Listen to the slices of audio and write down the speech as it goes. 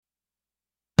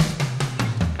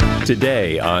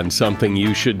Today on Something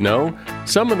You Should Know,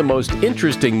 some of the most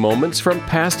interesting moments from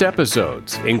past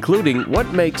episodes, including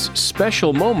what makes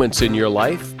special moments in your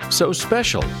life so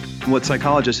special. What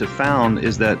psychologists have found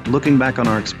is that looking back on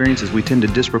our experiences, we tend to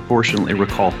disproportionately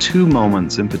recall two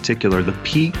moments in particular: the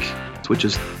peak, which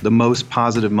is the most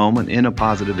positive moment in a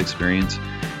positive experience,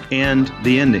 and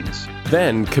the endings.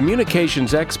 Then,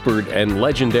 communications expert and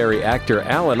legendary actor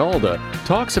Alan Alda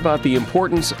talks about the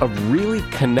importance of really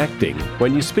connecting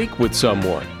when you speak with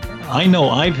someone. I know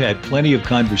I've had plenty of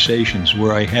conversations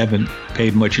where I haven't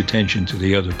paid much attention to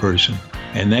the other person,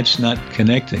 and that's not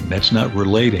connecting, that's not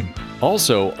relating.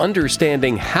 Also,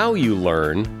 understanding how you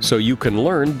learn so you can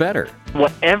learn better.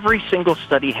 What every single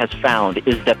study has found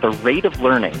is that the rate of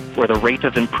learning, or the rate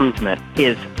of improvement,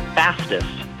 is fastest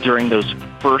during those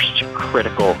first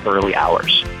critical early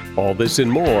hours. All this and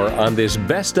more on this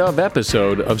best of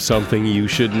episode of Something You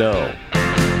Should Know.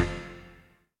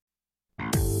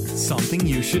 Something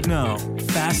you should know.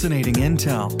 Fascinating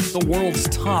intel, the world's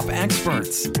top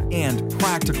experts, and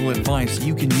practical advice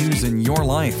you can use in your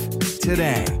life.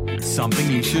 Today, Something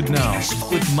You Should Know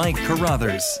with Mike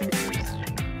Carruthers.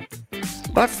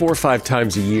 About 4 or 5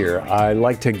 times a year, I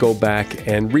like to go back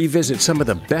and revisit some of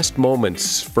the best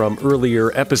moments from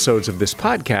earlier episodes of this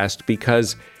podcast,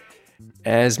 because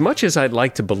as much as I'd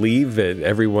like to believe that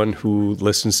everyone who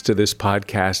listens to this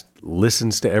podcast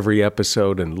listens to every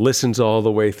episode and listens all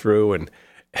the way through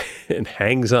and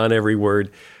hangs on every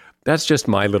word, that's just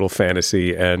my little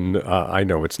fantasy, and I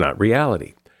know it's not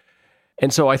reality.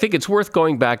 And so I think it's worth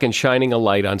going back and shining a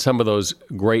light on some of those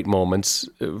great moments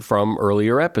from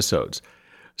earlier episodes.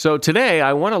 So today,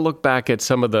 I want to look back at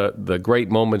some of the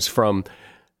great moments from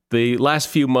the last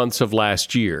few months of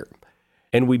last year.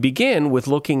 And we begin with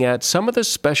looking at some of the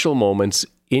special moments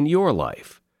in your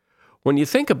life. When you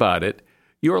think about it,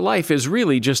 your life is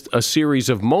really just a series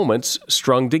of moments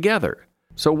strung together.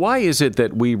 So why is it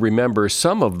that we remember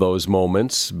some of those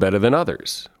moments better than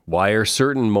others? Why are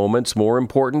certain moments more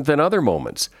important than other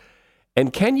moments?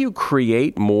 And can you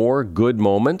create more good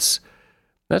moments?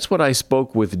 That's what I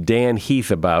spoke with Dan Heath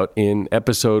about in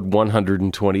episode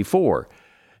 124.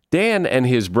 Dan and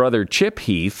his brother Chip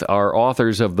Heath are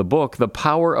authors of the book, The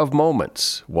Power of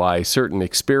Moments: Why Certain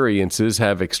Experiences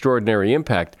Have Extraordinary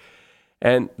Impact.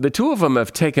 And the two of them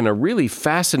have taken a really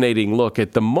fascinating look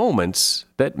at the moments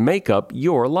that make up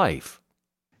your life.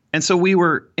 And so we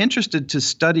were interested to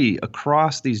study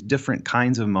across these different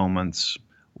kinds of moments.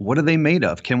 What are they made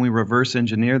of? Can we reverse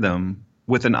engineer them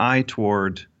with an eye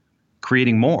toward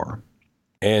creating more?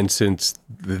 And since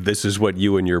this is what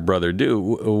you and your brother do,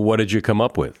 what did you come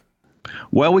up with?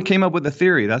 Well, we came up with a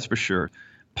theory, that's for sure.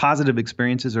 Positive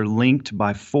experiences are linked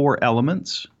by 4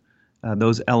 elements.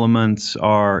 Those elements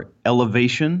are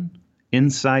elevation,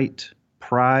 insight,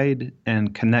 pride,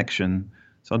 and connection.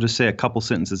 So I'll just say a couple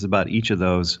sentences about each of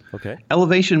those. Okay.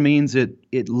 Elevation means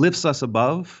it lifts us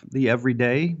above the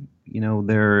everyday. You know,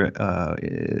 there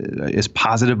is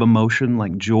positive emotion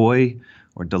like joy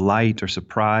or delight or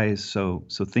surprise. So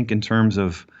think in terms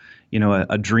of, you know,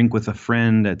 a drink with a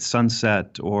friend at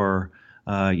sunset, or,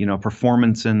 a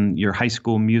performance in your high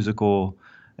school musical.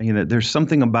 You know, there's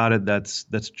something about it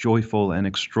that's joyful and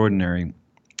extraordinary.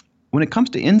 When it comes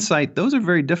to insight, those are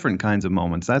very different kinds of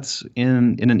moments. That's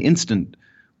in an instant,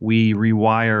 we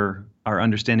rewire our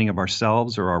understanding of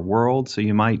ourselves or our world. So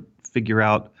you might figure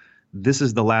out, this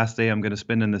is the last day I'm going to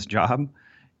spend in this job.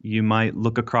 You might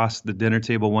look across the dinner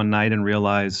table one night and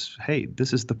realize, hey,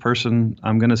 this is the person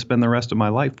I'm going to spend the rest of my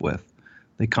life with.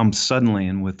 They come suddenly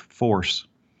and with force.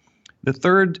 The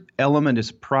third element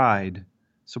is pride.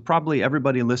 So probably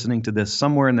everybody listening to this,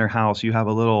 somewhere in their house, you have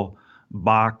a little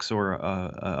box or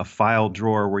a file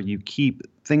drawer where you keep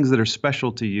things that are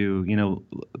special to you, you know,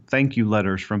 thank you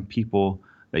letters from people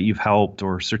that you've helped,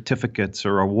 or certificates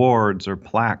or awards or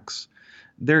plaques.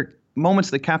 They're moments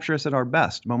that capture us at our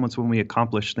best, moments when we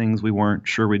accomplish things we weren't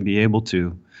sure we'd be able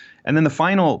to. And then the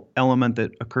final element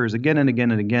that occurs again and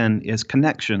again and again is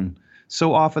connection.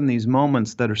 So often these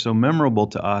moments that are so memorable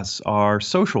to us are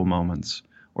social moments,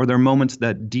 or they're moments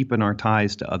that deepen our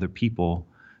ties to other people.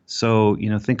 So, you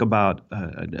know, think about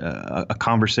a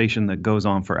conversation that goes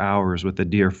on for hours with a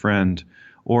dear friend,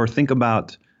 or think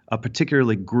about a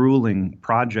particularly grueling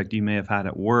project you may have had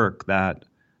at work that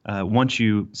once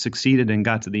you succeeded and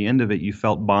got to the end of it, you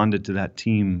felt bonded to that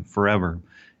team forever.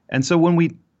 And so when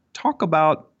we talk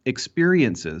about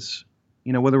experiences,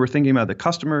 you know, whether we're thinking about the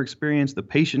customer experience, the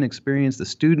patient experience, the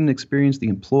student experience, the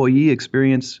employee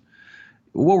experience,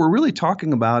 what we're really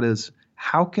talking about is,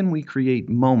 how can we create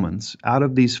moments out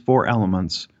of these 4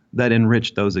 elements that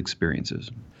enrich those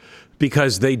experiences?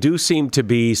 Because they do seem to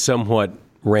be somewhat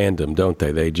random, don't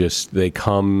they? They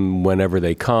come whenever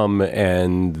they come,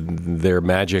 and they're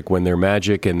magic when they're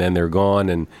magic, and then they're gone,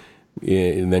 and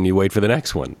then you wait for the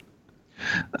next one.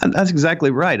 That's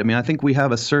exactly right. I mean, I think we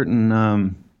have a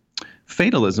certain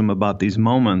fatalism about these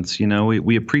moments. You know,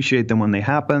 we appreciate them when they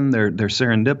happen. They're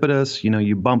serendipitous. You know,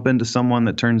 you bump into someone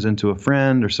that turns into a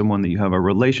friend or someone that you have a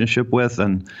relationship with,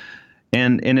 and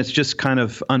it's just kind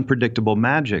of unpredictable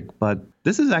magic. But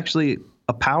this is actually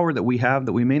a power that we have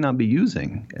that we may not be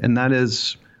using, and that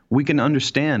is we can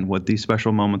understand what these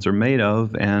special moments are made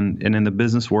of, and in the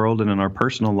business world and in our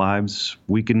personal lives,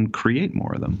 we can create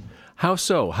more of them. How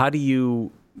so? How do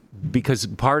you? Because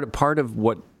part of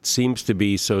what seems to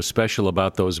be so special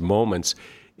about those moments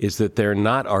is that they're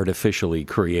not artificially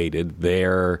created.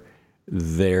 They're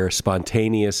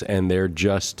spontaneous, and they're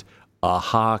just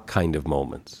aha kind of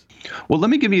moments. Well, let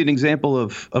me give you an example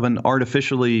of an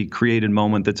artificially created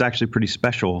moment that's actually pretty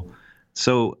special.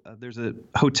 So there's a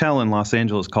hotel in Los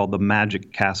Angeles called the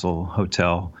Magic Castle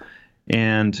Hotel.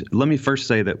 And let me first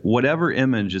say that whatever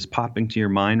image is popping to your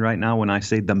mind right now when I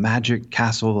say the Magic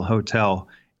Castle Hotel,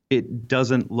 it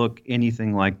doesn't look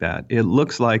anything like that. It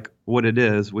looks like what it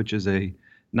is, which is a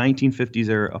 1950s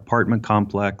era apartment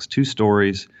complex, 2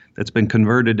 stories, that's been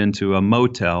converted into a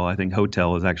motel. I think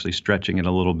hotel is actually stretching it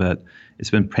a little bit. It's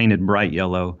been painted bright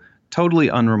yellow. Totally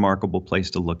unremarkable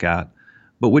place to look at.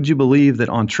 But would you believe that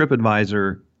on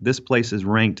TripAdvisor, this place is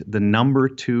ranked the number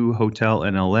 2 hotel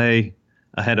in LA,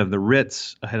 ahead of the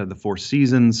Ritz, ahead of the Four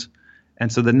Seasons?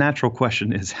 And so the natural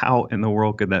question is, how in the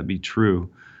world could that be true?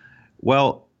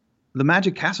 Well, the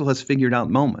Magic Castle has figured out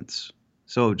moments.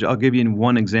 So I'll give you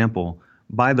one example.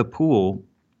 By the pool,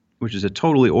 which is a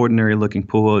totally ordinary looking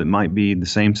pool, it might be the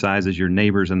same size as your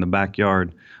neighbors in the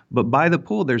backyard, but by the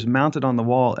pool, there's mounted on the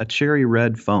wall a cherry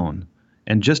red phone.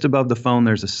 And just above the phone,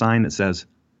 there's a sign that says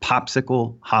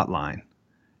Popsicle Hotline.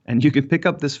 And you can pick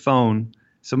up this phone.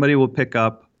 Somebody will pick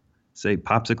up, say,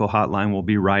 Popsicle Hotline will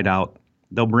be right out.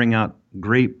 They'll bring out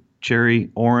grape, cherry,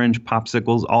 orange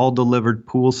popsicles, all delivered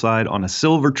poolside on a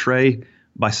silver tray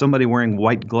by somebody wearing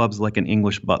white gloves like an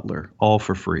English butler, all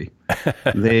for free.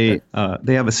 They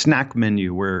have a snack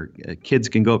menu where kids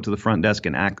can go up to the front desk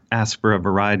and ask for a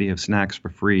variety of snacks for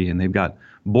free. And they've got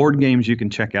board games you can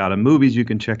check out and movies you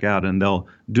can check out. And they'll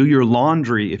do your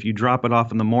laundry. If you drop it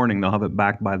off in the morning, they'll have it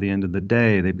back by the end of the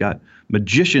day. They've got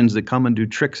magicians that come and do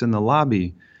tricks in the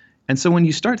lobby. And so when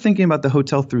you start thinking about the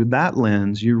hotel through that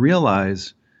lens, you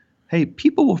realize, hey,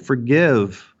 people will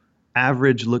forgive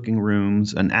average-looking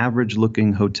rooms, an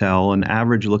average-looking hotel, an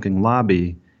average-looking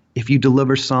lobby, if you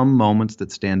deliver some moments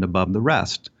that stand above the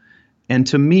rest. And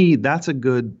to me, that's a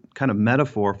good kind of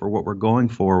metaphor for what we're going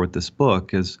for with this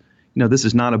book is, you know, this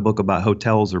is not a book about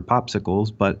hotels or popsicles,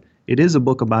 but it is a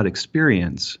book about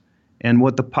experience. And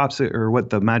what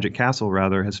the Magic Castle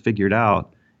rather has figured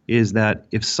out is that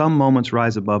if some moments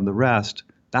rise above the rest,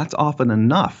 that's often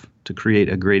enough to create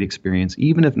a great experience,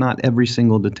 even if not every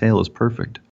single detail is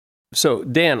perfect. So,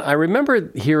 Dan, I remember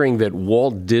hearing that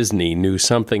Walt Disney knew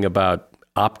something about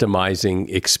optimizing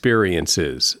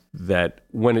experiences, that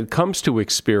when it comes to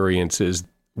experiences,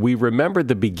 we remember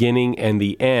the beginning and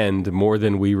the end more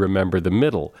than we remember the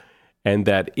middle. And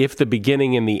that if the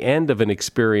beginning and the end of an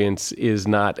experience is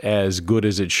not as good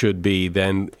as it should be,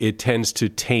 then it tends to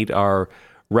taint our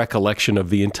recollection of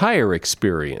the entire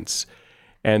experience.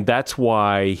 And that's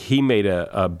why he made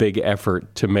a big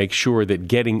effort to make sure that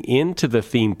getting into the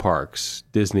theme parks,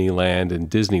 Disneyland and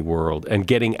Disney World, and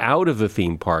getting out of the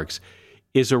theme parks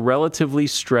is a relatively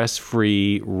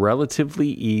stress-free, relatively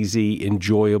easy,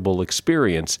 enjoyable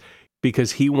experience,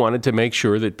 because he wanted to make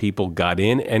sure that people got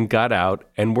in and got out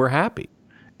and were happy.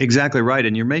 Exactly right.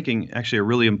 And you're making actually a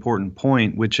really important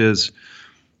point, which is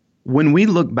when we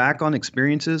look back on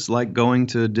experiences like going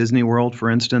to Disney World,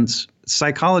 for instance,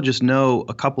 psychologists know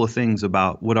a couple of things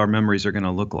about what our memories are going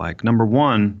to look like. Number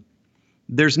one,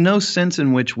 there's no sense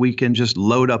in which we can just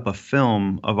load up a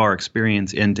film of our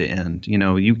experience end to end. You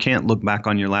know, you can't look back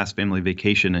on your last family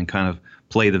vacation and kind of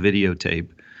play the videotape.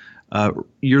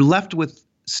 You're left with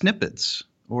snippets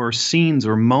or scenes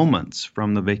or moments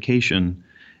from the vacation.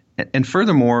 And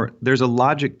furthermore, there's a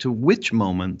logic to which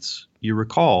moments you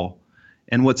recall.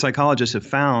 And what psychologists have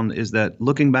found is that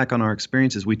looking back on our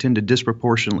experiences, we tend to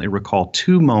disproportionately recall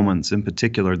 2 moments in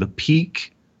particular: the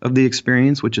peak of the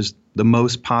experience, which is the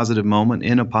most positive moment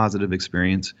in a positive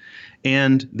experience,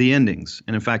 and the endings.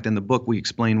 And in fact, in the book, we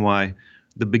explain why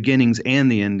the beginnings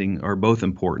and the ending are both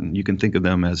important. You can think of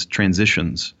them as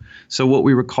transitions. So what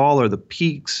we recall are the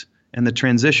peaks and the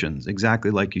transitions,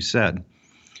 exactly like you said.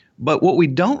 But what we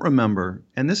don't remember,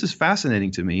 and this is fascinating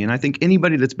to me, and I think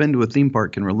anybody that's been to a theme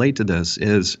park can relate to this,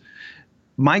 is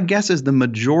My guess is the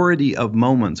majority of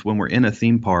moments when we're in a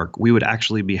theme park, we would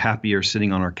actually be happier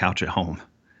sitting on our couch at home.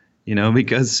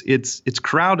 Because it's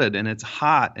crowded and it's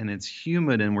hot and it's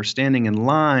humid and we're standing in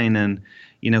line and,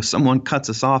 someone cuts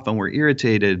us off and we're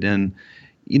irritated. And,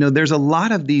 there's a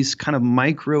lot of these kind of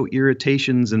micro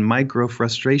irritations and micro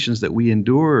frustrations that we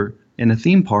endure in a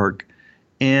theme park.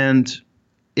 And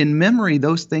in memory,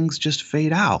 those things just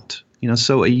fade out.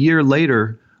 So a year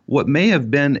later, what may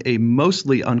have been a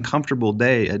mostly uncomfortable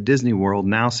day at Disney World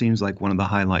now seems like one of the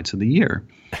highlights of the year.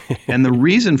 And the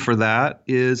reason for that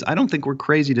is, I don't think we're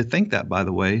crazy to think that, by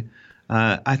the way.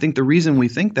 I think the reason we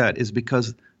think that is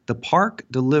because the park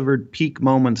delivered peak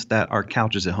moments that our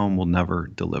couches at home will never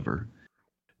deliver.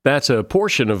 That's a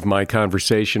portion of my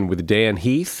conversation with Dan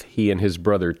Heath. He and his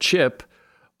brother Chip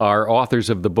are authors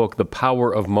of the book, The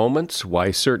Power of Moments,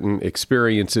 Why Certain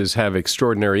Experiences Have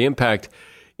Extraordinary Impact.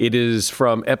 It is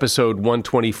from episode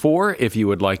 124, if you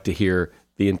would like to hear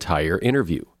the entire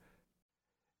interview.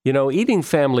 Eating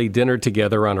family dinner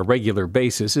together on a regular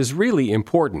basis is really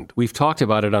important. We've talked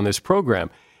about it on this program.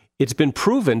 It's been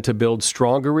proven to build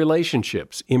stronger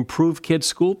relationships, improve kids'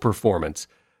 school performance.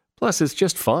 Plus, it's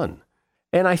just fun.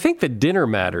 And I think that dinner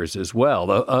matters as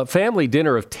well. A family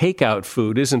dinner of takeout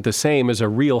food isn't the same as a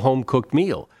real home-cooked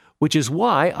meal, which is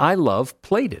why I love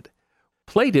Plated.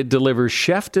 Plated delivers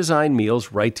chef-designed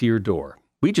meals right to your door.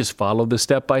 We just follow the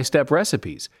step-by-step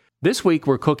recipes. This week,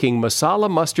 we're cooking masala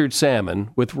mustard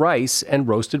salmon with rice and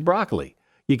roasted broccoli.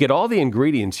 You get all the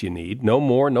ingredients you need, no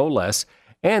more, no less,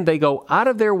 and they go out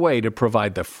of their way to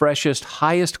provide the freshest,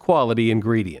 highest quality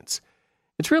ingredients.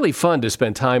 It's really fun to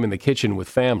spend time in the kitchen with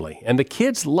family, and the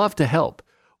kids love to help.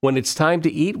 When it's time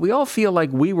to eat, we all feel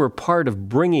like we were part of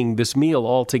bringing this meal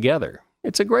all together.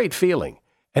 It's a great feeling.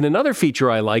 And another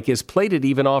feature I like is Plated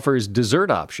even offers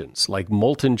dessert options like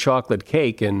molten chocolate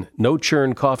cake and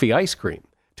no-churn coffee ice cream.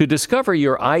 To discover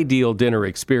your ideal dinner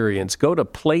experience, go to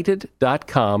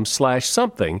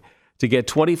plated.com/something to get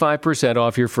 25%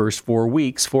 off your first 4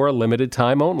 weeks for a limited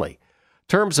time only.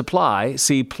 Terms apply.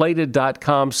 See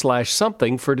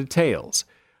plated.com/something for details.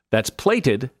 That's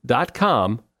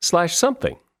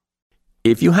plated.com/something.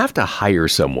 If you have to hire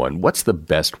someone, what's the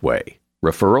best way?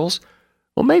 Referrals?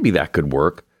 Well, maybe that could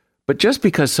work. But just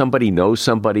because somebody knows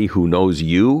somebody who knows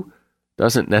you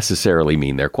doesn't necessarily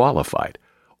mean they're qualified.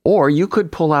 Or you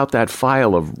could pull out that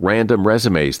file of random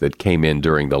resumes that came in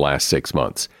during the last 6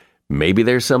 months. Maybe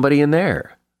there's somebody in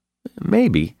there.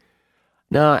 Maybe.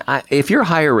 Now, if you're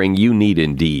hiring, you need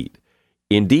Indeed.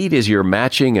 Indeed is your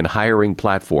matching and hiring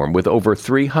platform with over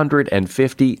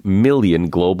 350 million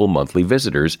global monthly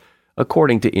visitors,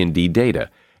 according to Indeed data,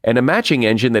 and a matching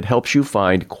engine that helps you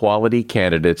find quality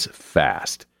candidates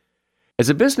fast. As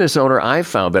a business owner, I've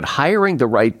found that hiring the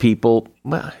right people,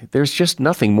 well, there's just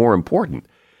nothing more important.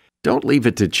 Don't leave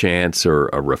it to chance or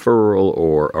a referral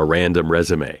or a random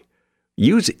resume.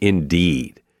 Use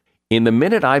Indeed. In the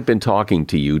minute I've been talking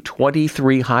to you,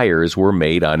 23 hires were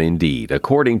made on Indeed,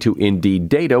 according to Indeed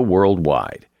data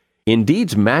worldwide.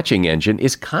 Indeed's matching engine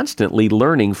is constantly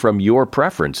learning from your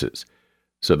preferences.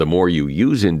 So the more you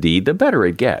use Indeed, the better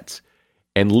it gets.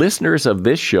 And listeners of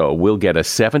this show will get a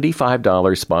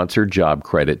 $75 sponsored job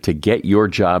credit to get your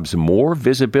jobs more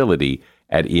visibility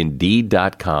at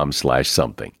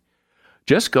Indeed.com/something.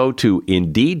 Just go to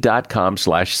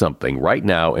Indeed.com/something right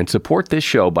now and support this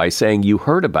show by saying you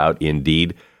heard about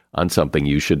Indeed on Something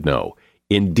You Should Know.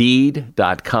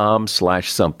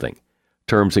 Indeed.com/something.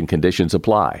 Terms and conditions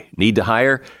apply. Need to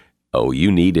hire? Oh,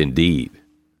 you need Indeed.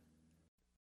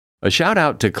 A shout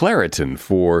out to Claritin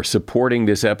for supporting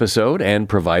this episode and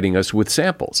providing us with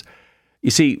samples.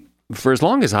 You see, for as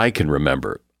long as I can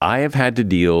remember, I have had to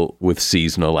deal with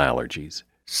seasonal allergies.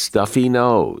 Stuffy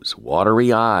nose,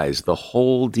 watery eyes, the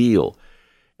whole deal.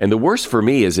 And the worst for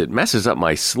me is it messes up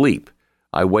my sleep.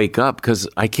 I wake up because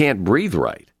I can't breathe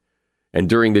right. And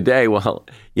during the day, well,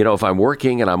 if I'm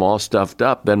working and I'm all stuffed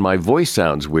up, then my voice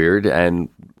sounds weird, and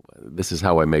this is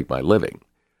how I make my living.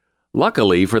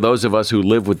 Luckily, for those of us who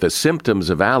live with the symptoms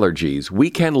of allergies, we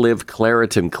can live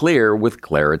Claritin Clear with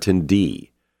Claritin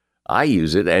D. I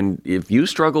use it, and if you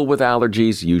struggle with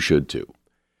allergies, you should too.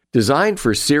 Designed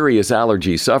for serious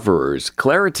allergy sufferers,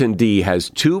 Claritin D has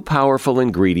 2 powerful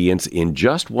ingredients in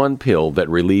just one pill that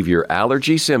relieve your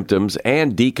allergy symptoms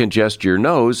and decongest your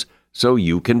nose so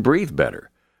you can breathe better.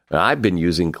 I've been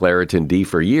using Claritin D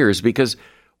for years because,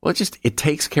 well, it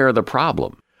takes care of the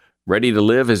problem. Ready to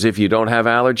live as if you don't have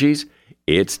allergies?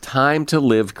 It's time to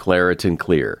live Claritin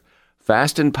Clear.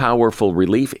 Fast and powerful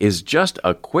relief is just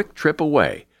a quick trip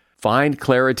away. Find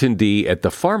Claritin D at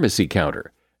the pharmacy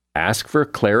counter. Ask for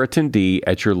Claritin D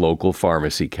at your local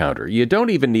pharmacy counter. You don't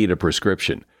even need a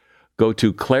prescription. Go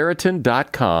to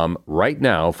Claritin.com right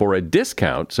now for a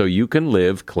discount so you can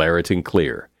live Claritin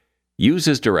Clear. Use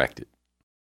as directed.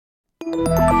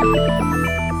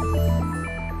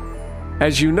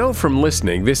 As you know from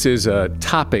listening, this is a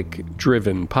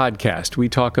topic-driven podcast. We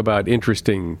talk about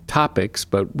interesting topics,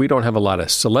 but we don't have a lot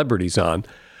of celebrities on.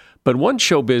 But one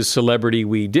showbiz celebrity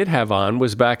we did have on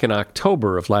was back in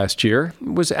October of last year.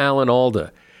 It was Alan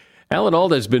Alda. Alan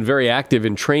Alda has been very active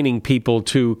in training people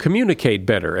to communicate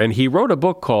better, and he wrote a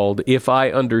book called If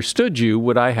I Understood You,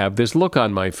 Would I Have This Look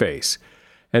on My Face?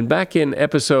 And back in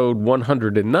episode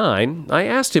 109, I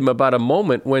asked him about a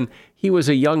moment when he was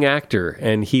a young actor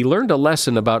and he learned a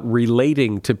lesson about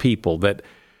relating to people, that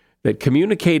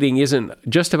communicating isn't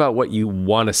just about what you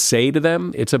want to say to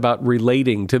them, it's about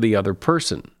relating to the other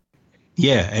person.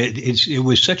 Yeah, it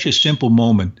was such a simple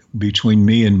moment between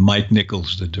me and Mike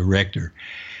Nichols, the director.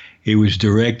 He was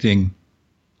directing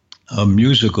a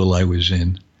musical I was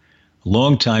in a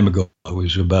long time ago. I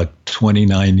was about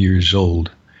 29 years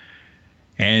old.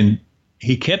 And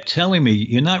he kept telling me,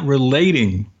 you're not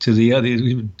relating to the other.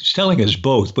 He was telling us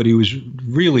both, but he was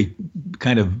really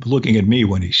kind of looking at me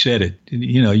when he said it.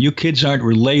 You know, you kids aren't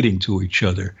relating to each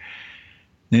other.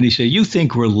 Then he said, you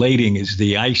think relating is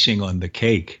the icing on the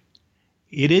cake.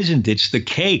 It isn't. It's the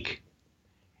cake.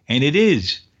 And it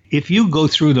is. If you go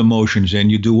through the motions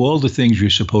and you do all the things you're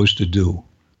supposed to do,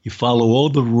 you follow all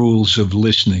the rules of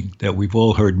listening that we've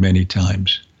all heard many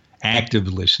times, active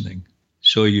listening.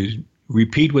 So you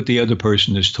repeat what the other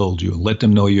person has told you. Let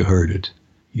them know you heard it.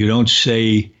 You don't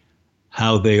say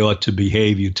how they ought to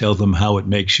behave. You tell them how it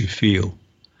makes you feel.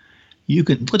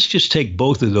 Let's just take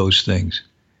both of those things.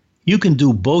 You can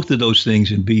do both of those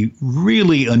things and be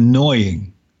really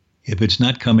annoying if it's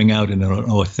not coming out in an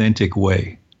authentic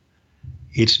way.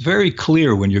 It's very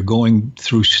clear when you're going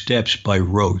through steps by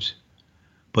rote.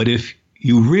 But if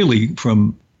you really,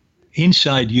 from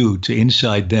inside you to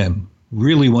inside them,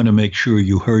 really want to make sure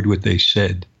you heard what they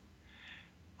said,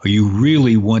 or you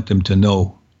really want them to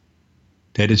know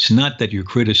that it's not that you're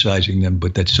criticizing them,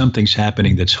 but that something's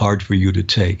happening that's hard for you to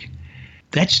take,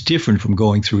 that's different from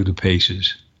going through the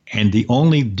paces. And the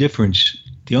only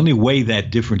way that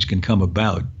difference can come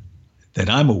about that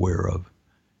I'm aware of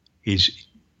is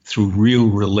through real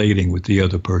relating with the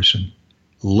other person,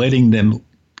 letting them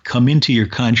come into your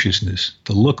consciousness,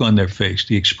 the look on their face,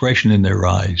 the expression in their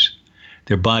eyes,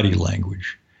 their body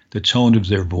language, the tone of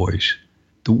their voice.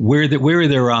 Where are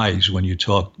their eyes when you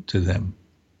talk to them?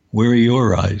 Where are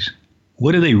your eyes?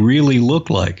 What do they really look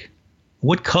like?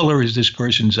 What color is this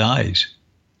person's eyes?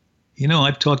 You know,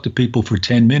 I've talked to people for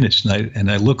 10 minutes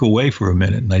and I look away for a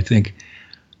minute and I think,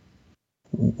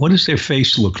 what does their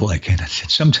face look like? And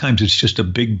sometimes it's just a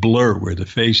big blur where the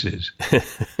face is.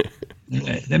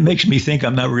 That makes me think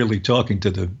I'm not really talking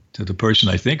to the person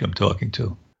I think I'm talking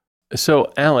to.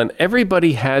 So, Alan,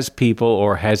 everybody has people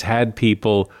or has had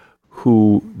people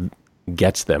who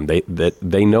gets them.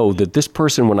 They know that this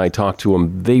person, when I talk to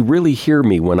them, they really hear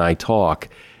me when I talk,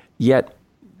 yet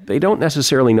they don't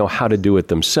necessarily know how to do it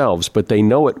themselves, but they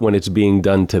know it when it's being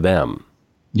done to them.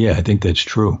 Yeah, I think that's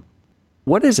true.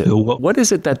 What is it? What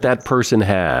is it that person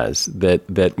has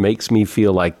that makes me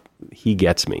feel like he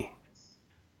gets me?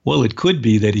 Well, it could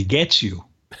be that he gets you.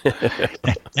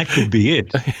 That could be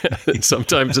it.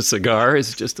 Sometimes a cigar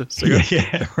is just a cigar.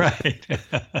 Yeah, right.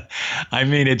 I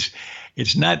mean, it's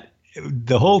not,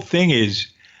 the whole thing is,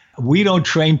 we don't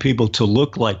train people to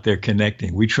look like they're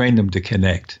connecting. We train them to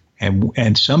connect.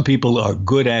 And some people are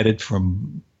good at it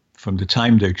from the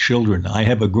time they're children. I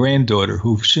have a granddaughter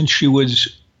who, since she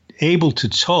was able to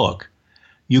talk,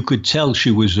 you could tell she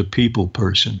was a people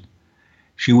person.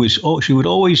 She would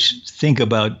always think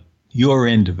about your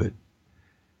end of it.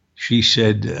 She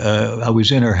said, I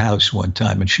was in her house one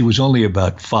time, and she was only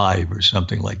about 5 or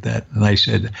something like that. And I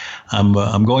said,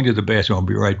 I'm going to the bathroom. I'll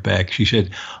be right back. She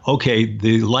said, okay,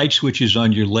 the light switch is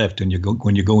on your left, and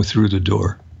when you go through the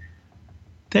door.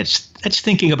 That's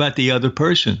thinking about the other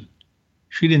person.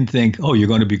 She didn't think, oh, you're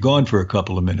going to be gone for a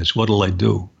couple of minutes. What'll I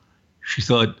do? She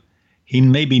thought, he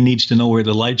maybe needs to know where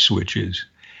the light switch is.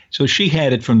 So she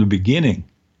had it from the beginning,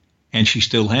 and she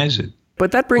still has it.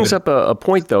 But that brings up a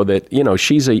point, though, that, you know,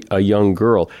 she's a young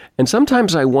girl. And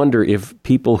sometimes I wonder if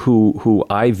people who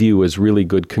I view as really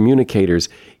good communicators,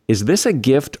 is this a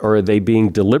gift or are they being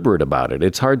deliberate about it?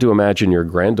 It's hard to imagine your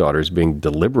granddaughters being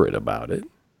deliberate about it.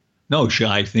 No,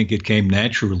 I think it came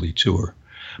naturally to her.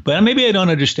 But maybe I don't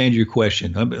understand your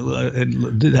question.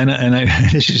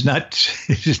 This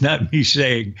is not me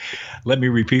saying, let me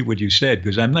repeat what you said,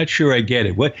 because I'm not sure I get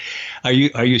it. What are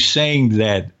you saying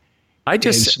that?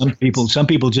 Some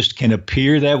people just can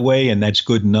appear that way and that's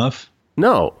good enough?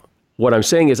 No. What I'm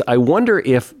saying is I wonder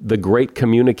if the great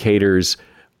communicators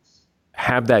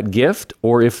have that gift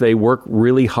or if they work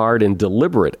really hard and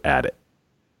deliberate at it.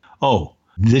 Oh,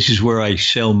 this is where I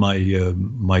sell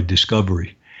my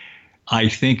discovery. I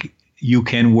think you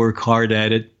can work hard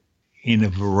at it in a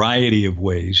variety of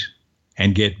ways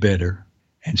and get better.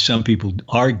 And some people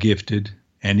are gifted,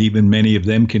 and even many of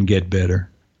them can get better.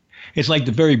 It's like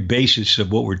the very basis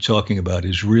of what we're talking about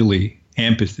is really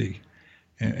empathy.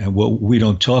 And what we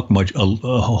don't talk much, a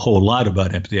whole lot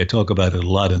about empathy. I talk about it a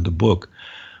lot in the book.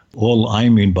 All I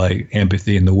mean by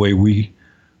empathy and the way we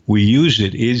use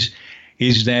it is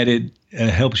that it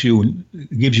helps you,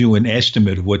 gives you an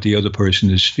estimate of what the other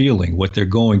person is feeling, what they're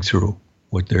going through,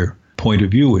 what their point of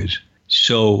view is.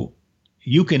 So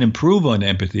you can improve on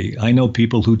empathy. I know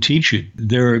people who teach it.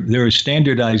 There are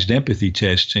standardized empathy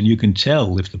tests, and you can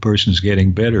tell if the person's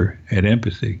getting better at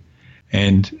empathy.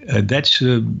 And that's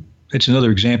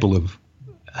another example of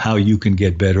how you can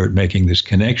get better at making this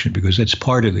connection, because that's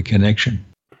part of the connection.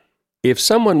 If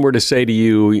someone were to say to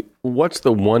you, what's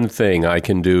the one thing I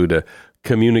can do to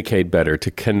communicate better, to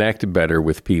connect better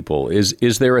with people?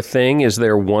 Is there a thing? Is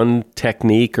there one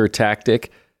technique or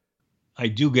tactic? I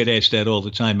do get asked that all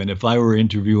the time. And if I were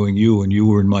interviewing you and you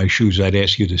were in my shoes, I'd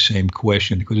ask you the same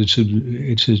question, because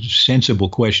it's a sensible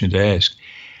question to ask.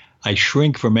 I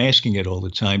shrink from asking it all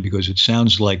the time because it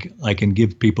sounds like I can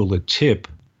give people a tip,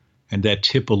 and that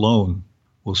tip alone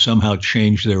will somehow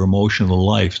change their emotional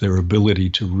life, their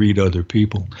ability to read other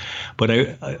people. But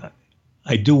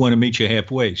I do want to meet you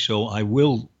halfway. So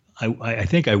I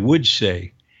think I would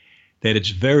say that it's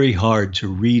very hard to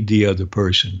read the other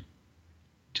person,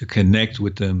 to connect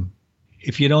with them,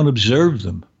 if you don't observe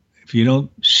them, if you don't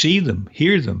see them,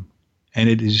 hear them. And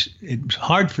it's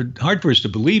hard for us to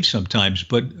believe sometimes,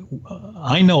 but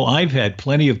I know I've had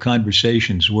plenty of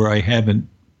conversations where I haven't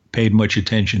paid much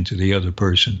attention to the other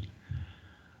person.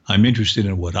 I'm interested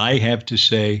in what I have to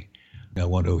say. I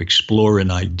want to explore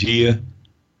an idea,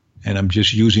 and I'm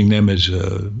just using them as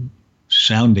a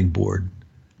sounding board.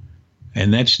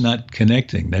 And that's not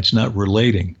connecting. That's not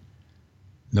relating.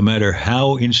 No matter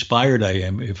how inspired I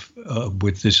am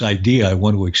with this idea I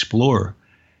want to explore,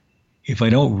 if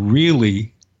I don't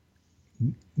really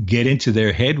get into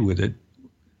their head with it,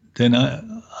 then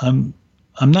I'm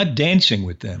not dancing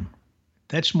with them.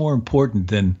 That's more important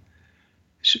than,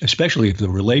 especially if the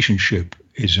relationship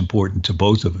is important to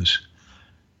both of us.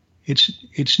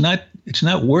 It's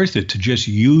not worth it to just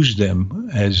use them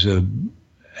as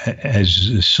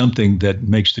something that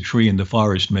makes the tree in the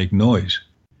forest make noise.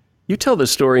 You tell the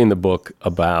story in the book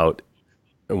about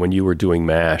when you were doing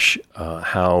MASH,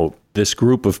 how this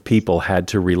group of people had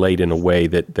to relate in a way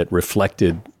that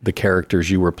reflected the characters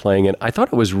you were playing. And I thought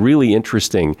it was really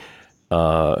interesting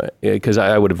because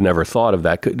I would have never thought of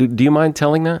that. Do you mind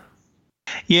telling that?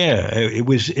 Yeah, it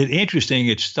was interesting.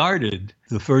 It started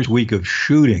the first week of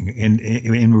shooting.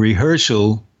 In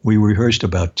rehearsal, we rehearsed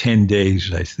about 10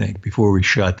 days, I think, before we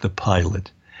shot the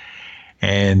pilot.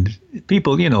 And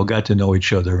people, got to know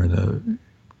each other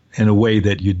in a way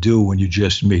that you do when you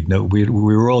just meet. No, we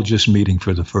were all just meeting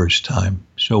for the first time.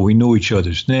 So we knew each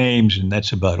other's names, and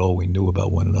that's about all we knew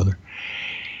about one another.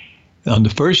 On the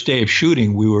first day of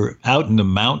shooting, we were out in the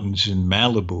mountains in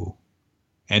Malibu,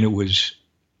 and it was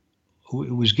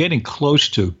getting close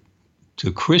to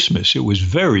Christmas. It was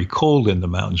very cold in the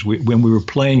mountains. When we were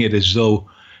playing it as though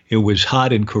it was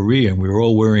hot in Korea, and we were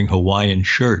all wearing Hawaiian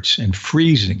shirts and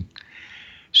freezing.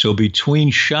 So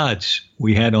between shots,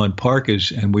 we had on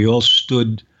parkas, and we all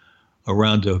stood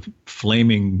around a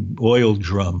flaming oil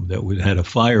drum that had a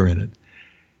fire in it.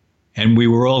 And we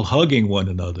were all hugging one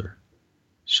another.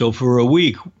 So for a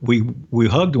week, we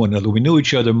hugged one another. We knew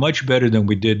each other much better than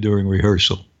we did during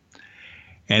rehearsal.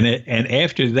 And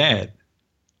after that,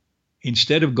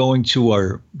 instead of going to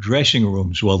our dressing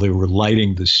rooms while they were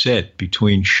lighting the set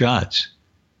between shots,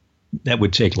 that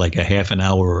would take like a half an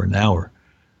hour or an hour.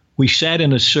 We sat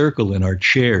in a circle in our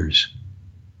chairs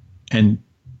and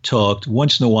talked.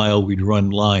 Once in a while, we'd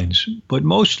run lines, but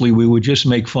mostly we would just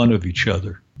make fun of each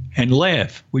other and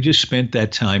laugh. We just spent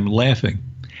that time laughing.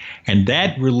 And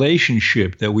that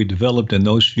relationship that we developed in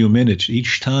those few minutes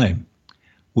each time,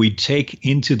 we'd take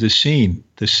into the scene.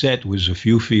 The set was a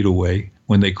few feet away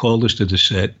when they called us to the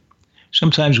set.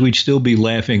 Sometimes we'd still be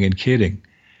laughing and kidding.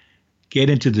 Get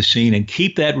into the scene and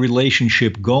keep that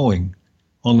relationship going,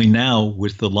 only now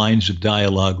with the lines of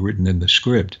dialogue written in the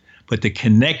script. But the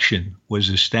connection was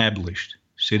established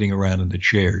sitting around in the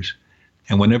chairs.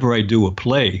 And whenever I do a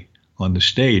play on the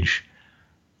stage,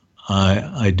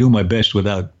 I do my best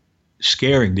without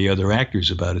scaring the other actors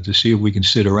about it to see if we can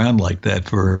sit around like that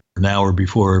for an hour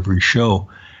before every show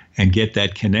and get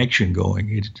that connection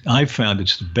going. I've found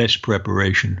it's the best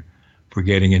preparation for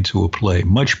getting into a play,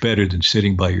 much better than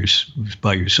sitting by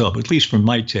yourself, at least for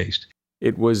my taste.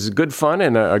 It was good fun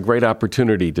and a great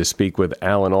opportunity to speak with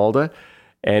Alan Alda.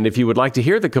 And if you would like to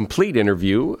hear the complete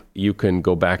interview, you can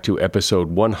go back to episode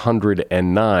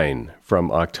 109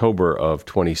 from October of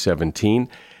 2017.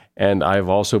 And I've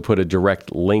also put a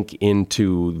direct link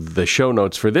into the show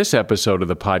notes for this episode of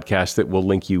the podcast that will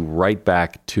link you right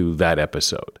back to that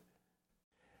episode.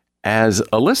 As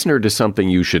a listener to Something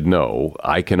You Should Know,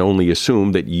 I can only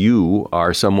assume that you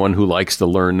are someone who likes to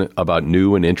learn about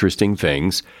new and interesting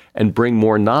things and bring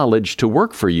more knowledge to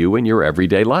work for you in your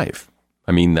everyday life.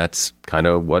 I mean, that's kind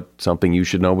of what Something You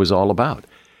Should Know is all about.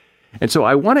 And so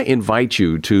I want to invite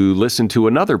you to listen to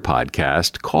another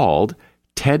podcast called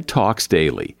TED Talks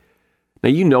Daily. Now,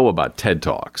 you know about TED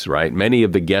Talks, right? Many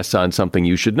of the guests on Something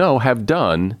You Should Know have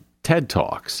done TED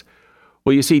Talks.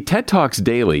 Well, you see, TED Talks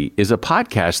Daily is a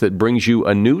podcast that brings you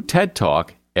a new TED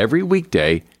Talk every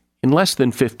weekday in less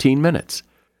than 15 minutes.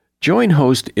 Join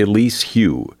host Elise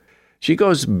Hugh. She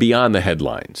goes beyond the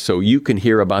headlines, so you can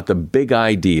hear about the big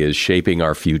ideas shaping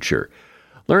our future.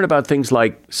 Learn about things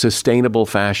like sustainable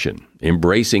fashion,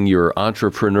 embracing your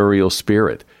entrepreneurial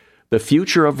spirit, the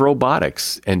future of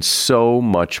robotics, and so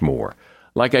much more.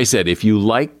 Like I said, if you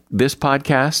like this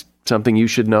podcast, Something You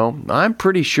Should Know, I'm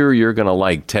pretty sure you're going to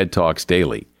like TED Talks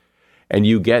Daily. And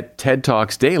you get TED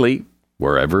Talks Daily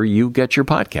wherever you get your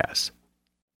podcasts.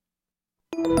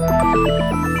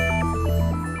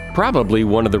 Probably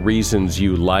one of the reasons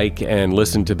you like and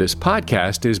listen to this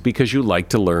podcast is because you like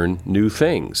to learn new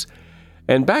things.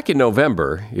 And back in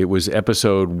November, it was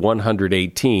episode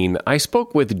 118, I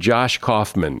spoke with Josh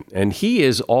Kaufman, and he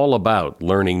is all about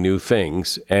learning new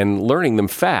things and learning them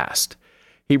fast.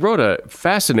 He wrote a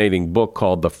fascinating book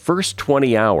called The First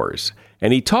 20 Hours,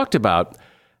 and he talked about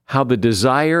how the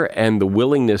desire and the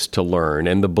willingness to learn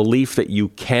and the belief that you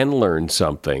can learn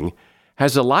something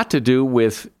has a lot to do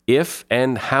with if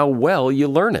and how well you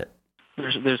learn it.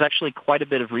 There's actually quite a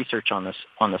bit of research on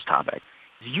this topic.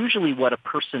 Usually what a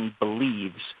person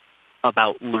believes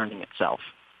about learning itself.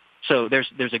 So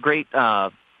there's a great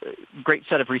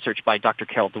set of research by Dr.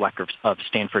 Carol Dweck of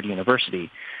Stanford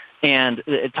University, and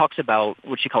it talks about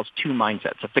what she calls two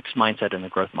mindsets, a fixed mindset and a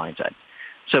growth mindset.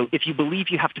 So if you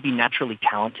believe you have to be naturally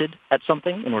talented at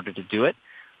something in order to do it,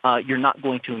 you're not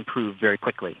going to improve very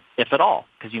quickly, if at all,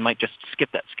 because you might just skip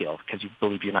that skill because you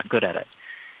believe you're not good at it.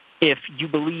 If you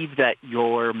believe that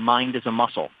your mind is a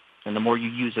muscle, and the more you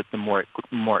use it, the more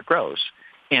it grows.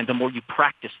 And the more you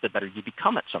practice, the better you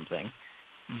become at something,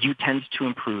 you tend to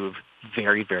improve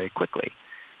very, very quickly.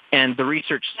 And the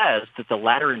research says that the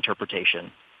latter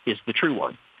interpretation is the true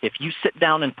one. If you sit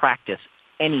down and practice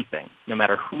anything, no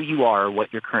matter who you are or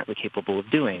what you're currently capable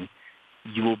of doing,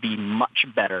 you will be much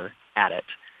better at it,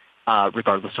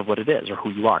 regardless of what it is or who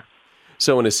you are.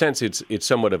 So in a sense, it's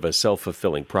somewhat of a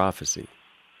self-fulfilling prophecy.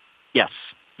 Yes.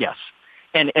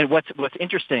 And what's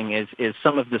interesting is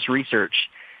some of this research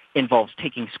involves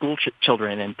taking school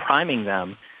children and priming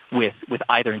them with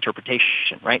either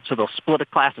interpretation, right? So they'll split a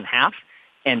class in half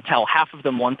and tell half of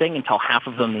them one thing and tell half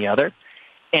of them the other.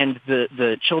 And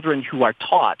the children who are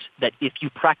taught that if you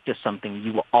practice something,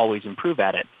 you will always improve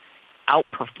at it,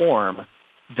 outperform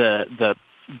the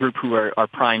group who are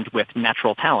primed with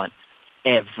natural talent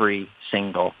every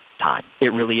single time. It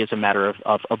really is a matter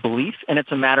of a belief, and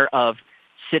it's a matter of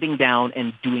sitting down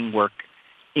and doing work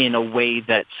in a way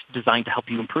that's designed to help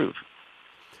you improve.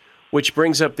 Which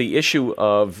brings up the issue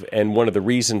of, and one of the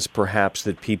reasons perhaps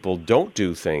that people don't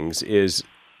do things is,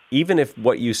 even if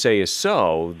what you say is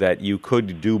so, that you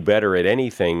could do better at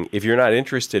anything, if you're not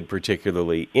interested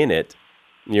particularly in it,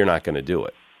 you're not going to do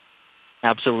it.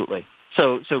 Absolutely.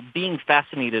 So being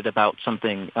fascinated about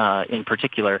something in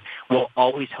particular will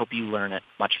always help you learn it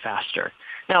much faster.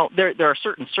 Now, there are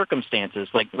certain circumstances,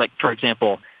 like for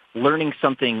example, learning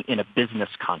something in a business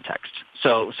context.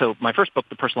 So my first book,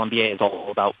 The Personal MBA, is all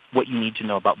about what you need to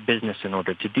know about business in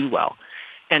order to do well.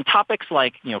 And topics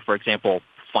like, for example,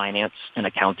 finance and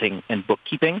accounting and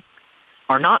bookkeeping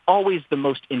are not always the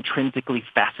most intrinsically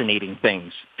fascinating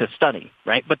things to study,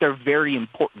 right? But they're very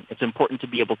important. It's important to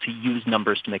be able to use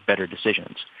numbers to make better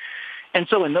decisions. And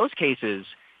so in those cases,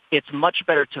 it's much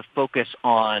better to focus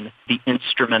on the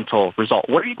instrumental result.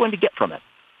 What are you going to get from it?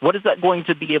 What is that going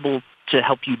to be able to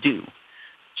help you do?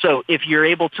 So if you're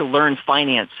able to learn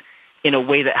finance in a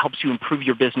way that helps you improve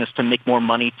your business to make more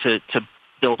money to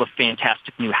build a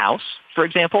fantastic new house, for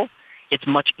example, it's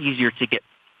much easier to get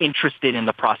interested in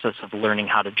the process of learning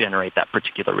how to generate that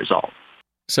particular result.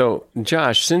 So,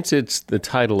 Josh, since it's the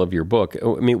title of your book,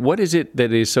 I mean, what is it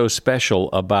that is so special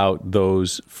about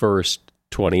those first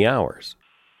 20 hours.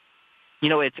 You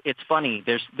know, it's funny.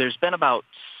 There's been about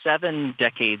 7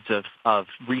 decades of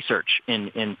research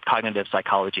in cognitive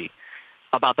psychology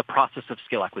about the process of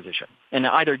skill acquisition, and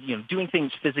either doing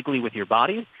things physically with your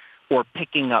body or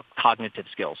picking up cognitive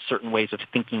skills, certain ways of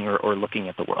thinking or looking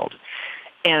at the world.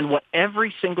 And what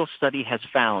every single study has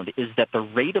found is that the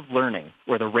rate of learning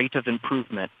or the rate of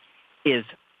improvement is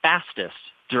fastest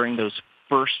during those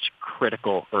first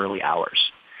critical early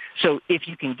hours. So if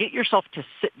you can get yourself to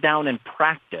sit down and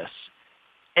practice,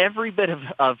 every bit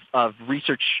of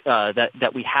research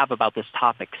that we have about this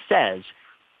topic says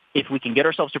if we can get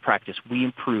ourselves to practice, we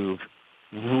improve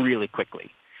really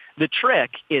quickly. The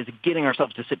trick is getting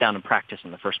ourselves to sit down and practice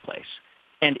in the first place.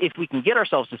 And if we can get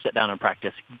ourselves to sit down and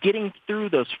practice, getting through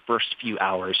those first few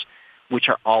hours, which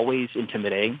are always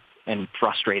intimidating and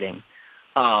frustrating,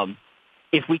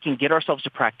 if we can get ourselves to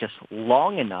practice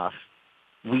long enough,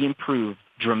 we improve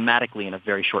dramatically in a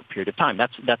very short period of time.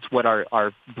 That's what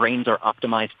our brains are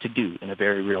optimized to do in a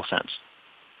very real sense.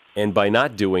 And by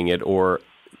not doing it or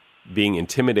being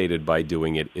intimidated by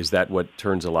doing it, is that what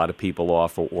turns a lot of people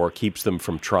off or keeps them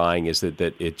from trying? Is that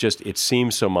it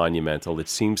seems so monumental, it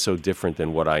seems so different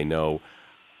than what I know,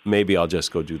 maybe I'll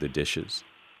just go do the dishes.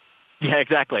 Yeah,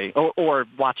 exactly. Or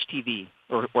watch TV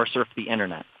or surf the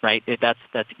internet, right?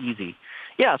 That's easy.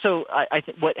 Yeah, so I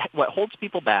think what holds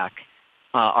people back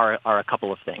are a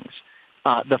couple of things.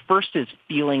 The first is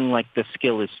feeling like the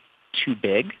skill is too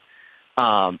big.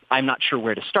 I'm not sure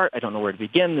where to start. I don't know where to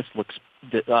begin. This looks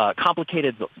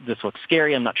complicated. This looks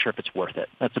scary. I'm not sure if it's worth it.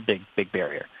 That's a big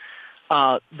barrier.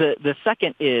 The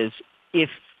second is if,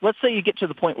 let's say you get to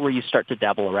the point where you start to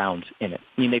dabble around in it.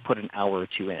 You may put an hour or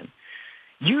two in.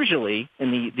 Usually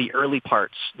in the early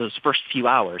parts, those first few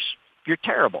hours, you're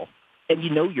terrible. And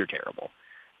you're terrible.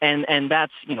 And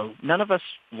that's, none of us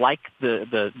like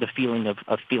the feeling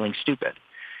of feeling stupid.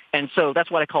 And so that's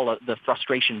what I call the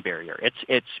frustration barrier.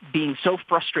 It's being so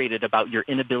frustrated about your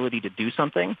inability to do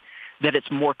something that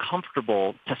it's more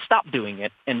comfortable to stop doing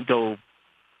it and go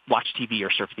watch TV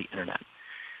or surf the internet.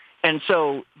 And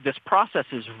so this process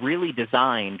is really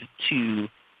designed to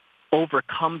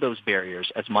overcome those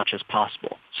barriers as much as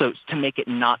possible. So to make it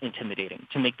not intimidating,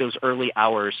 to make those early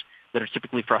hours that are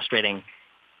typically frustrating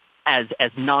as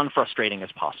non-frustrating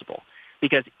as possible.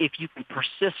 Because if you can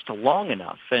persist long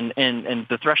enough, and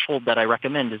the threshold that I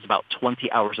recommend is about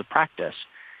 20 hours of practice,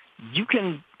 you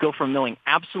can go from knowing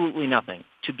absolutely nothing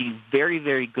to be very,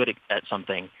 very good at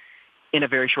something in a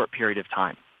very short period of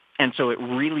time. And so it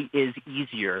really is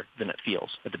easier than it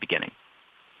feels at the beginning.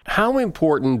 How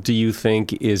important do you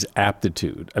think is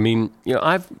aptitude? I mean,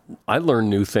 I learned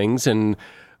new things, and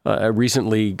I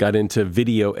recently got into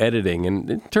video editing,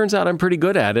 and it turns out I'm pretty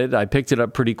good at it. I picked it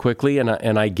up pretty quickly, and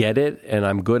I get it, and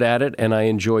I'm good at it, and I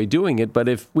enjoy doing it. But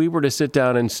if we were to sit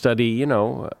down and study,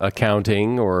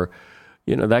 accounting or,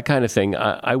 that kind of thing,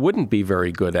 I wouldn't be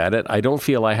very good at it. I don't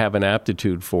feel I have an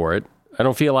aptitude for it. I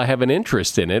don't feel I have an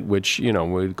interest in it, which,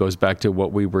 it goes back to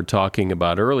what we were talking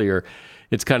about earlier.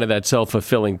 It's kind of that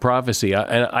self-fulfilling prophecy.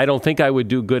 I don't think I would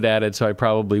do good at it, so I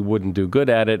probably wouldn't do good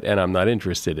at it, and I'm not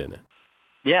interested in it.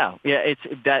 Yeah, it's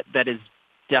that is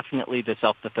definitely the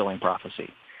self-fulfilling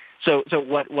prophecy. So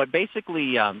what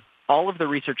basically all of the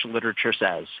research literature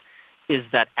says is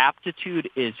that aptitude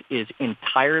is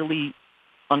entirely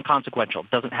unconsequential,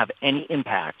 doesn't have any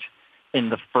impact in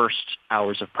the first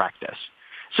hours of practice.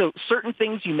 So certain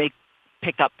things you may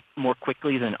pick up more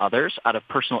quickly than others out of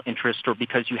personal interest or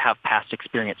because you have past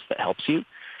experience that helps you.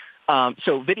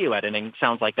 So video editing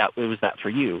sounds like it was that for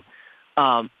you.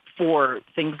 For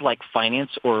things like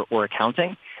finance or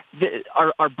accounting,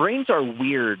 our brains are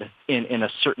weird in a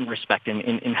certain respect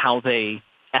in how they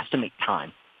estimate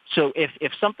time. So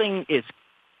if something is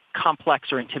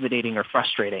complex or intimidating or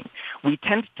frustrating, we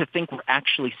tend to think we're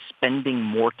actually spending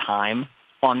more time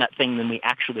on that thing than we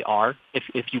actually are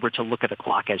if you were to look at a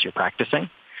clock as you're practicing.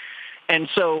 And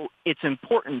so it's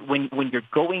important when you're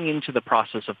going into the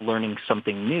process of learning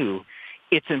something new,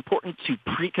 it's important to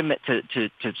pre-commit to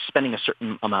spending a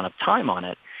certain amount of time on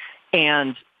it.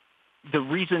 And the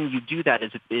reason you do that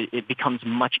is it becomes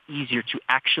much easier to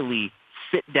actually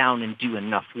sit down and do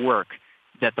enough work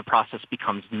that the process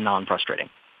becomes non-frustrating.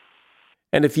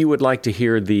 And if you would like to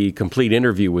hear the complete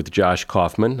interview with Josh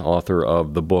Kaufman, author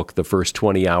of the book, The First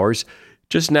 20 Hours,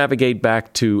 just navigate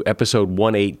back to episode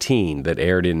 118 that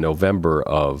aired in November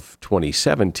of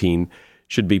 2017.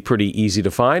 Should be pretty easy to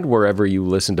find wherever you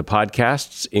listen to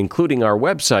podcasts, including our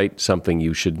website,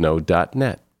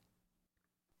 somethingyoushouldknow.net.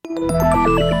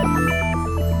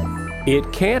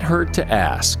 It can't hurt to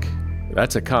ask.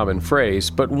 That's a common phrase,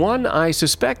 but one I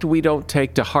suspect we don't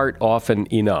take to heart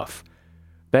often enough.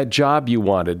 that job you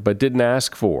wanted but didn't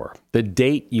ask for, the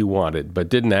date you wanted but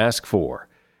didn't ask for.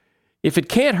 If it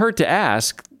can't hurt to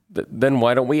ask, then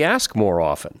why don't we ask more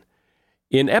often?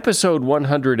 In episode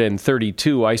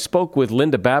 132, I spoke with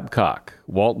Linda Babcock,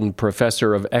 Walton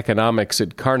Professor of Economics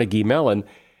at Carnegie Mellon,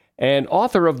 and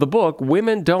author of the book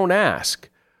Women Don't Ask,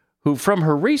 who from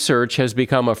her research has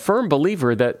become a firm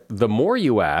believer that the more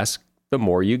you ask, the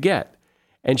more you get.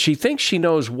 And she thinks she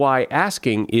knows why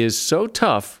asking is so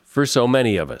tough for so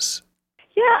many of us.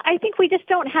 Yeah, I think we just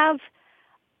don't have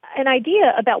an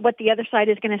idea about what the other side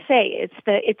is going to say.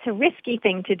 It's a risky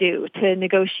thing to do, to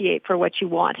negotiate for what you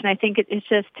want. And I think it's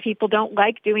just people don't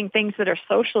like doing things that are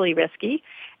socially risky.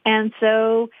 And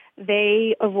so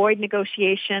they avoid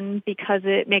negotiation because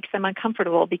it makes them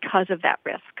uncomfortable because of that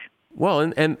risk. Well,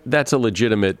 and that's a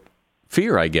legitimate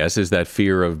fear, I guess, is that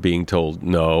fear of being told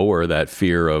no, or that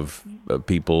fear of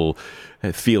people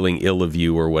feeling ill of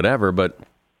you or whatever. But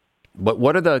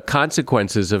what are the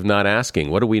consequences of not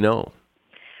asking? What do we know?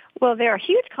 Well, there are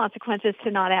huge consequences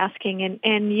to not asking,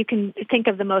 and you can think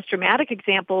of the most dramatic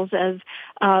examples as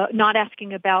not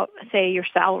asking about, say, your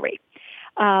salary.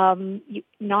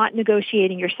 Not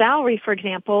negotiating your salary, for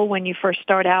example, when you first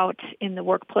start out in the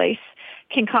workplace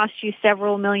can cost you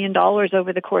several $1 million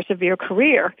over the course of your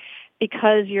career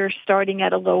because you're starting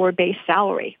at a lower base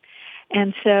salary.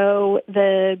 And so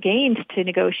the gains to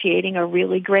negotiating are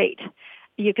really great.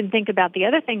 You can think about the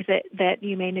other things that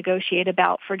you may negotiate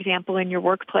about, for example, in your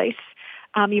workplace.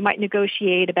 You might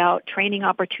negotiate about training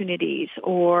opportunities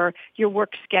or your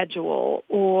work schedule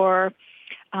or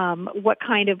what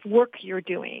kind of work you're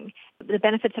doing. The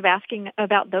benefits of asking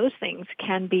about those things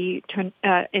can be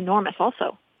enormous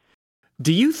also.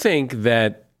 Do you think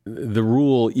that the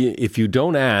rule, if you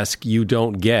don't ask, you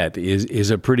don't get,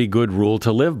 is a pretty good rule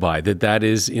to live by, that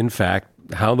is, in fact,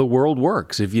 how the world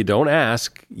works? If you don't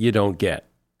ask, you don't get.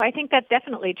 I think that's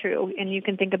definitely true, and you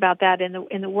can think about that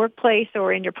in the workplace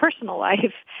or in your personal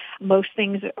life. Most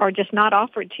things are just not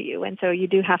offered to you, and so you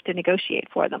do have to negotiate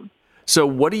for them. So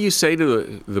what do you say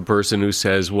to the person who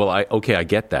says, well, I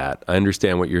get that. I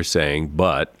understand what you're saying,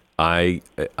 but I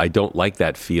don't like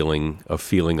that feeling of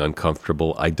feeling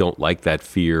uncomfortable. I don't like that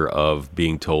fear of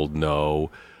being told no.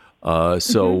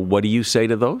 So what do you say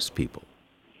to those people?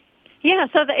 Yeah,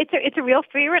 so it's a real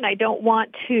fear, and I don't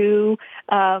want to,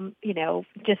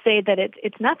 just say that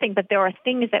it's nothing. But there are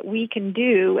things that we can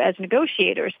do as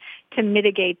negotiators to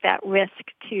mitigate that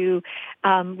risk, to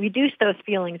reduce those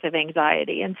feelings of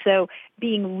anxiety. And so,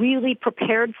 being really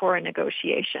prepared for a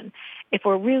negotiation. If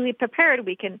we're really prepared,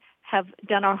 we can have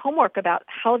done our homework about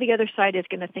how the other side is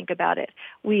going to think about it.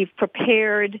 We've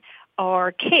prepared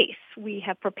our case. We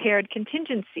have prepared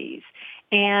contingencies.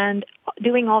 And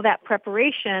doing all that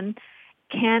preparation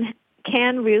can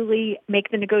really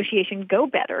make the negotiation go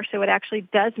better. So it actually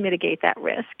does mitigate that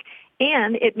risk,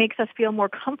 and it makes us feel more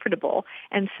comfortable.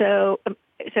 And so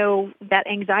that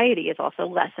anxiety is also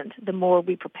lessened the more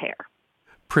we prepare.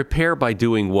 Prepare by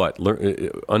doing what?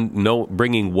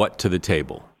 Bringing what to the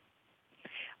table?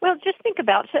 Well, just think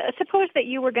about, suppose that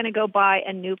you were going to go buy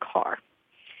a new car.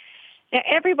 Now,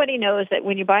 everybody knows that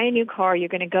when you buy a new car, you're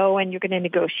going to go and you're going to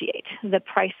negotiate the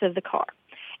price of the car.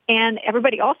 And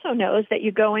everybody also knows that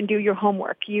you go and do your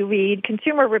homework. You read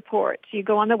consumer reports. You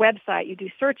go on the website. You do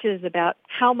searches about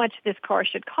how much this car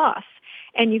should cost.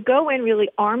 And you go in really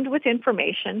armed with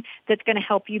information that's going to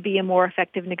help you be a more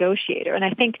effective negotiator. And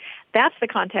I think that's the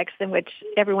context in which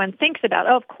everyone thinks about,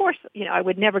 of course, I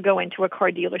would never go into a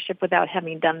car dealership without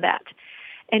having done that.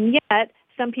 And yet,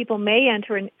 some people may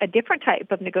enter a different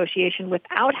type of negotiation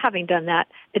without having done that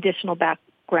additional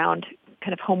background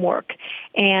kind of homework,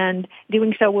 and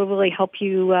doing so will really help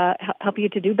you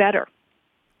to do better.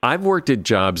 I've worked at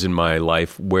jobs in my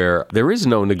life where there is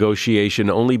no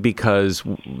negotiation, only because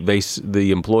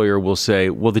the employer will say,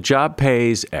 "Well, the job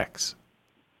pays X."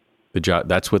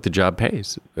 That's what the job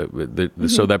pays.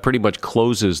 So that pretty much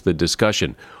closes the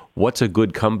discussion. What's a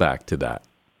good comeback to that?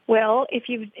 Well, if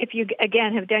you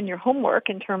again have done your homework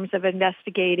in terms of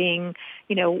investigating,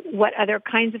 what other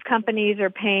kinds of companies are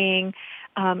paying,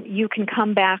 you can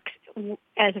come back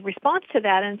as a response to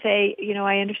that and say,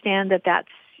 I understand that that's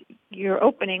your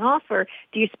opening offer.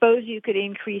 Do you suppose you could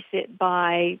increase it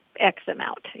by X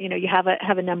amount? You have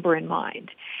a number in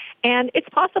mind, and it's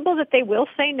possible that they will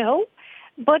say no,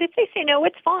 but if they say no,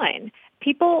 it's fine.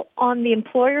 People on the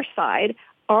employer side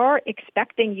are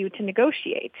expecting you to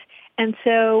negotiate. And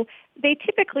so they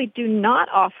typically do not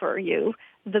offer you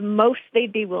the most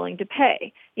they'd be willing to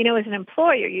pay. As an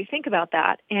employer, you think about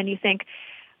that and you think,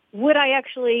 would I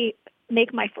actually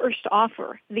make my first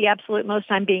offer the absolute most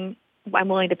I'm being I'm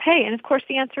willing to pay? And of course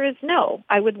the answer is no.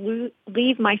 I would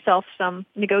leave myself some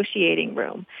negotiating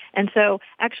room. And so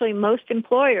actually most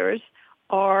employers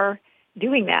are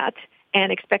doing that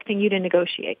and expecting you to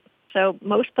negotiate. So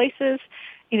most places,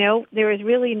 there is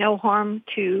really no harm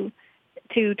to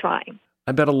trying.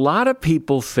 I bet a lot of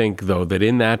people think, though, that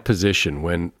in that position,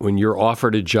 when you're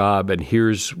offered a job and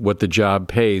here's what the job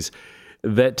pays,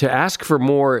 that to ask for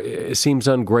more seems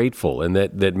ungrateful, and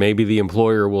that maybe the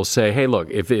employer will say, hey, look,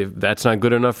 if that's not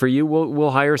good enough for you,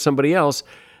 we'll hire somebody else,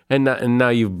 and now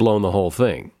you've blown the whole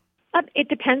thing. It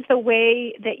depends the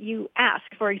way that you ask.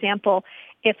 For example,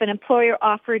 if an employer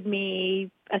offered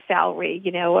me a salary,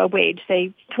 a wage,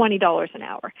 say $20 an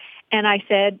hour, and I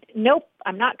said, nope,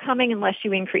 I'm not coming unless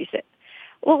you increase it.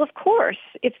 Well, of course,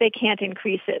 if they can't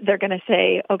increase it, they're going to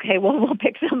say, okay, well, we'll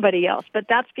pick somebody else. But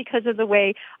that's because of the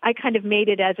way I kind of made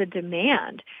it as a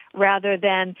demand rather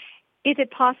than, is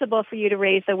it possible for you to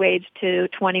raise the wage to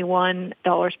 $21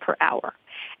 per hour?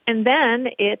 And then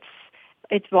it's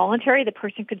voluntary. The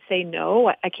person could say,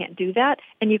 no, I can't do that,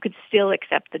 and you could still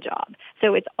accept the job.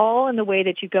 So it's all in the way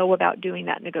that you go about doing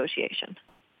that negotiation.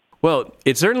 Well,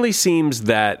 it certainly seems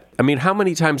that, how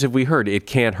many times have we heard it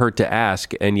can't hurt to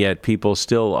ask, and yet people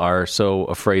still are so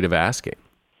afraid of asking?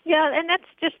 Yeah, and that's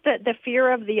just the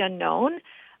fear of the unknown.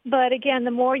 But again,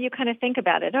 the more you kind of think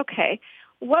about it, okay,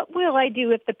 what will I do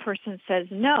if the person says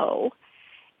no?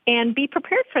 And be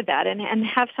prepared for that and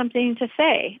have something to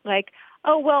say, like,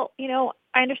 oh, well,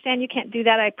 I understand you can't do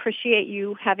that. I appreciate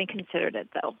you having considered it,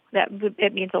 though.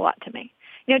 It means a lot to me.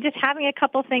 Just having a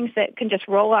couple things that can just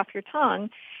roll off your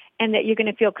tongue and that you're going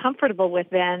to feel comfortable with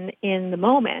then in the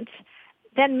moment,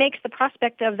 then makes the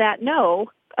prospect of that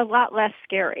no a lot less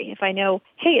scary. If I know,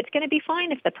 hey, it's going to be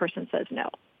fine if the person says no.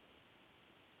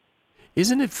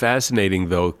 Isn't it fascinating,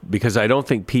 though, because I don't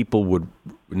think people would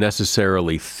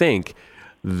necessarily think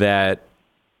that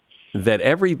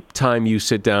every time you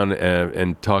sit down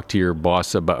and talk to your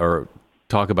boss about or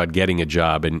talk about getting a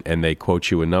job and they quote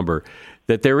you a number,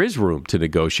 that there is room to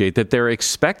negotiate, that they're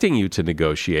expecting you to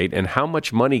negotiate, and how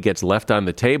much money gets left on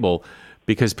the table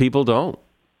because people don't.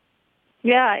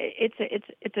 Yeah,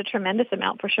 it's a tremendous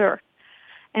amount for sure.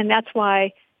 And that's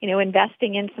why,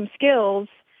 investing in some skills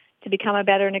to become a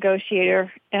better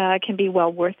negotiator can be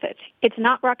well worth it. It's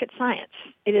not rocket science.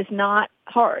 It is not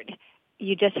hard.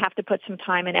 You just have to put some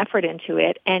time and effort into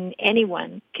it, and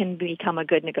anyone can become a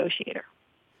good negotiator.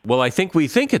 Well, I think we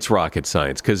think it's rocket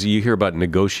science because you hear about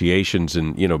negotiations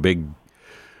and, big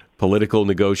political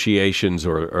negotiations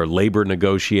or labor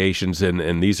negotiations,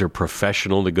 and these are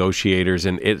professional negotiators.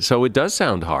 And so it does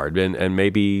sound hard, and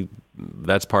maybe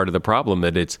that's part of the problem,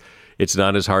 that it's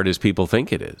not as hard as people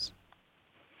think it is.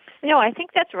 No, I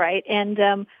think that's right.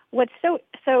 And what's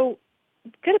so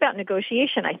good about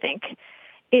negotiation, I think,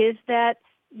 is that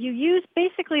you use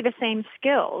basically the same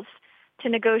skills to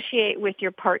negotiate with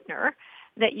your partner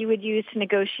that you would use to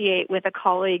negotiate with a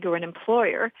colleague or an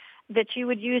employer, that you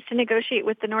would use to negotiate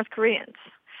with the North Koreans.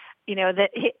 That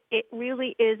it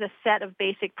really is a set of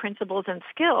basic principles and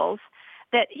skills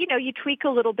that, you tweak a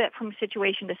little bit from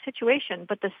situation to situation,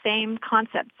 but the same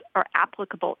concepts are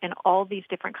applicable in all these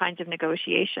different kinds of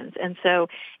negotiations. And so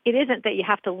it isn't that you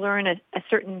have to learn a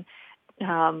certain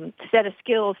set of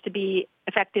skills to be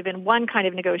effective in one kind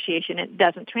of negotiation. It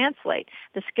doesn't translate.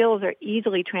 The skills are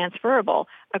easily transferable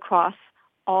across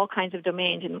all kinds of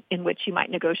domains in which you might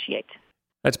negotiate.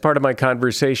 That's part of my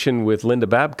conversation with Linda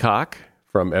Babcock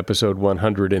from episode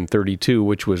 132,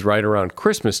 which was right around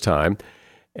Christmas time.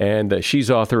 And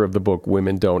she's author of the book,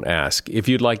 Women Don't Ask. If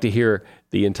you'd like to hear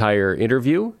the entire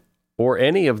interview or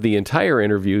any of the entire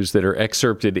interviews that are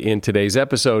excerpted in today's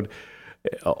episode,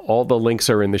 all the links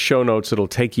are in the show notes. It'll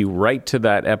take you right to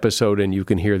that episode and you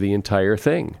can hear the entire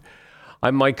thing.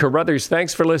 I'm Mike Carruthers.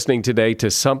 Thanks for listening today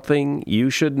to Something You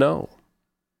Should Know.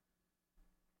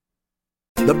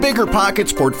 The Bigger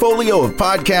Pockets portfolio of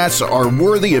podcasts are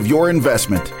worthy of your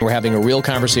investment. We're having a real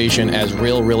conversation as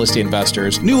real estate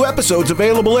investors. New episodes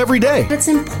available every day. It's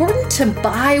important to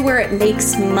buy where it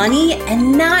makes money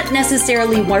and not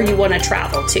necessarily where you want to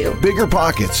travel to. Bigger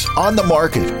Pockets, On the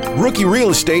Market, Rookie Real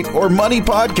Estate, or Money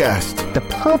Podcast. The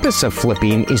purpose of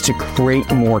flipping is to create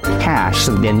more cash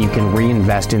so then you can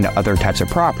reinvest into other types of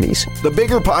properties. The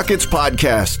Bigger Pockets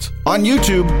Podcast on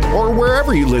YouTube or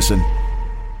wherever you listen.